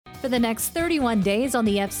For the next 31 days on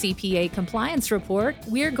the FCPA Compliance Report,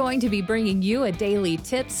 we're going to be bringing you a daily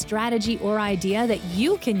tip, strategy, or idea that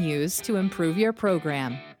you can use to improve your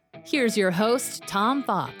program. Here's your host, Tom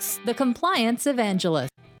Fox, the Compliance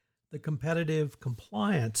Evangelist. The competitive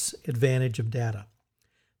compliance advantage of data.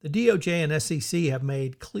 The DOJ and SEC have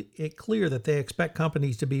made it clear that they expect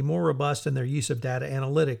companies to be more robust in their use of data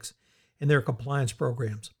analytics in their compliance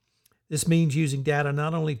programs. This means using data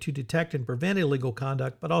not only to detect and prevent illegal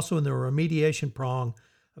conduct, but also in the remediation prong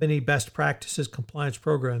of any best practices compliance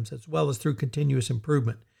programs, as well as through continuous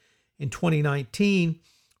improvement. In 2019,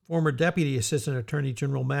 former Deputy Assistant Attorney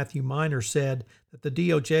General Matthew Miner said that the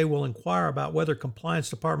DOJ will inquire about whether compliance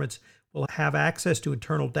departments will have access to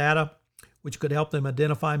internal data, which could help them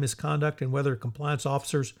identify misconduct, and whether compliance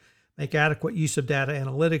officers make adequate use of data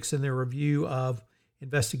analytics in their review of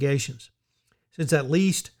investigations. Since at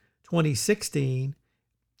least 2016,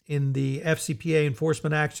 in the FCPA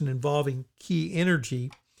enforcement action involving Key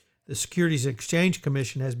Energy, the Securities and Exchange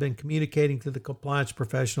Commission has been communicating to the compliance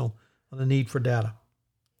professional on the need for data.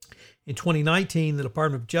 In 2019, the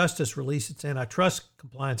Department of Justice released its antitrust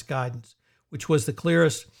compliance guidance, which was the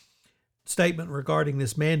clearest statement regarding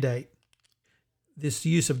this mandate. This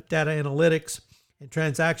use of data analytics and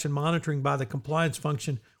transaction monitoring by the compliance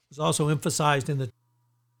function was also emphasized in the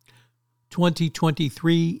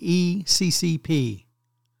 2023 ECCP,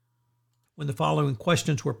 when the following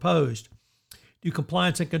questions were posed. Do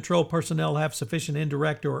compliance and control personnel have sufficient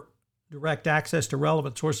indirect or direct access to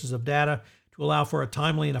relevant sources of data to allow for a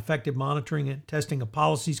timely and effective monitoring and testing of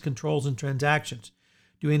policies, controls, and transactions?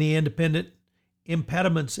 Do any independent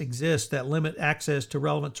impediments exist that limit access to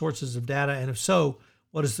relevant sources of data? And if so,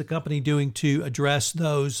 what is the company doing to address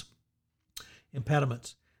those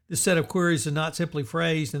impediments? This set of queries is not simply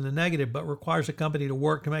phrased in the negative, but requires a company to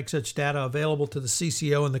work to make such data available to the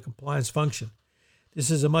CCO and the compliance function.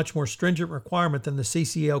 This is a much more stringent requirement than the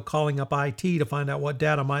CCO calling up IT to find out what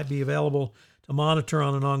data might be available to monitor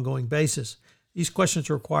on an ongoing basis. These questions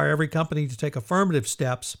require every company to take affirmative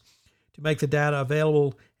steps to make the data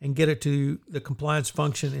available and get it to the compliance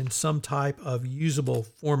function in some type of usable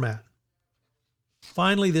format.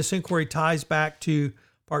 Finally, this inquiry ties back to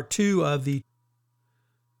Part 2 of the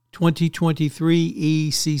 2023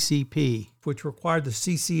 ECCP, which required the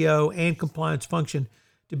CCO and compliance function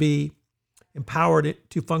to be empowered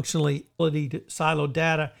to functionally silo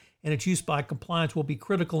data, and its use by compliance will be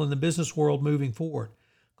critical in the business world moving forward.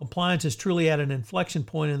 Compliance is truly at an inflection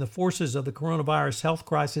point in the forces of the coronavirus health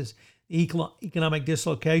crisis, economic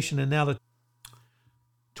dislocation, and now the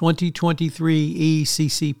 2023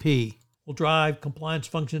 ECCP will drive compliance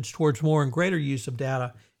functions towards more and greater use of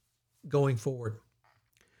data going forward.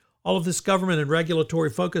 All of this government and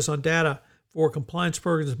regulatory focus on data for compliance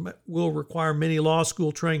programs will require many law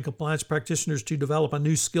school trained compliance practitioners to develop a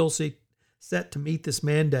new skill set to meet this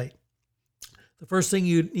mandate. The first thing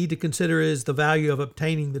you need to consider is the value of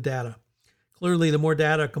obtaining the data. Clearly, the more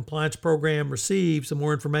data a compliance program receives, the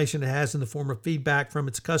more information it has in the form of feedback from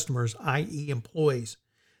its customers, i.e. employees.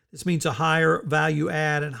 This means a higher value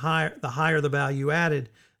add, and the higher the value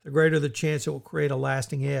added, the greater the chance it will create a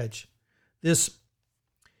lasting edge.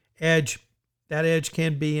 That edge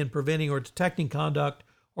can be in preventing or detecting conduct,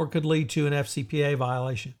 or could lead to an FCPA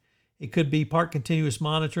violation. It could be part continuous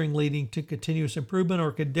monitoring leading to continuous improvement, or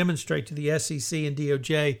it could demonstrate to the SEC and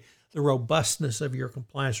DOJ the robustness of your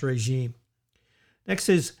compliance regime. Next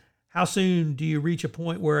is, how soon do you reach a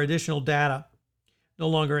point where additional data no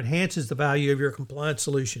longer enhances the value of your compliance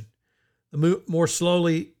solution? The more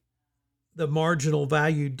slowly the marginal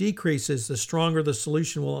value decreases, the stronger the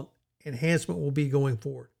solution enhancement will be going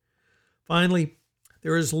forward. Finally,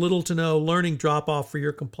 there is little to no learning drop-off for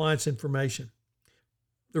your compliance information.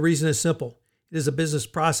 The reason is simple. It is a business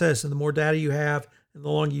process, and the more data you have and the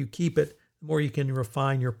longer you keep it, the more you can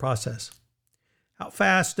refine your process. How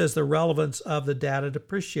fast does the relevance of the data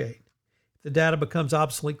depreciate? If the data becomes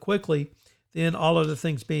obsolete quickly, then all other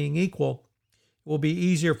things being equal, it will be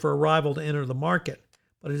easier for a rival to enter the market,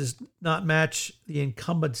 but it does not match the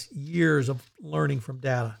incumbent's years of learning from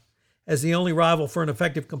data. As the only rival for an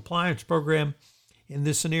effective compliance program in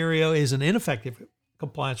this scenario is an ineffective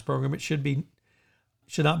compliance program, it should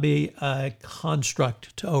not be a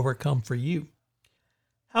construct to overcome for you.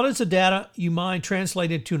 How does the data you mine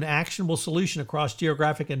translate into an actionable solution across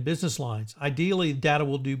geographic and business lines? Ideally, data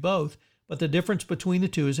will do both, but the difference between the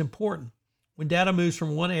two is important. When data moves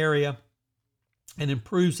from one area and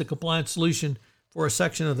improves the compliance solution for a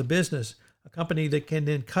section of the business, a company that can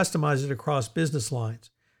then customize it across business lines.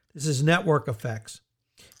 This is network effects.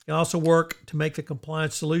 It can also work to make the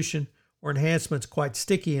compliance solution or enhancements quite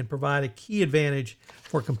sticky and provide a key advantage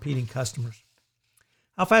for competing customers.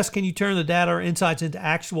 How fast can you turn the data or insights into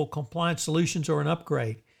actual compliance solutions or an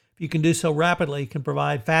upgrade? If you can do so rapidly, it can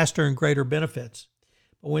provide faster and greater benefits.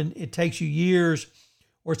 But when it takes you years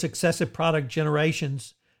or successive product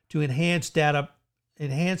generations to enhance data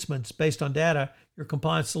enhancements based on data, your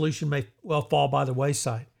compliance solution may well fall by the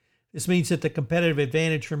wayside. This means that the competitive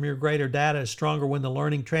advantage from your greater data is stronger when the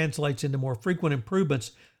learning translates into more frequent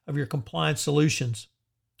improvements of your compliance solutions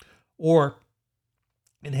or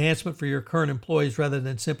enhancement for your current employees rather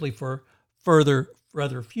than simply for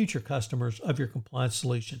future customers of your compliance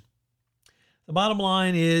solution. The bottom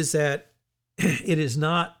line is that it is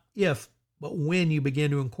not if, but when you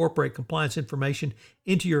begin to incorporate compliance information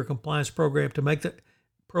into your compliance program to make the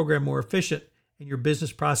program more efficient and your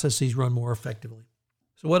business processes run more effectively.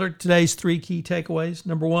 So what are today's 3 key takeaways?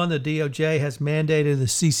 Number 1, the DOJ has mandated the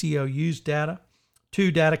CCO use data.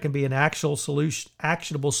 2, data can be an actionable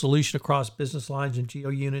solution across business lines and geo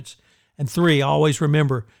units. And 3, always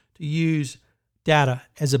remember to use data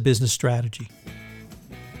as a business strategy.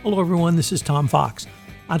 Hello, everyone. This is Tom Fox.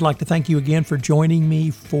 I'd like to thank you again for joining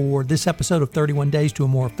me for this episode of 31 Days to a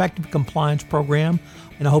More Effective Compliance Program,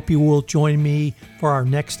 and I hope you will join me for our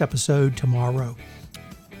next episode tomorrow.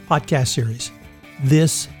 Podcast series.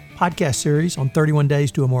 This podcast series on 31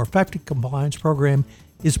 Days to a More Effective Compliance Program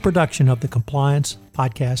is a production of the Compliance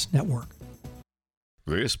Podcast Network.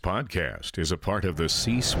 This podcast is a part of the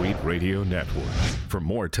C-Suite Radio Network. For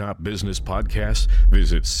more top business podcasts,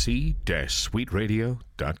 visit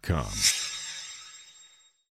c-suiteradio.com.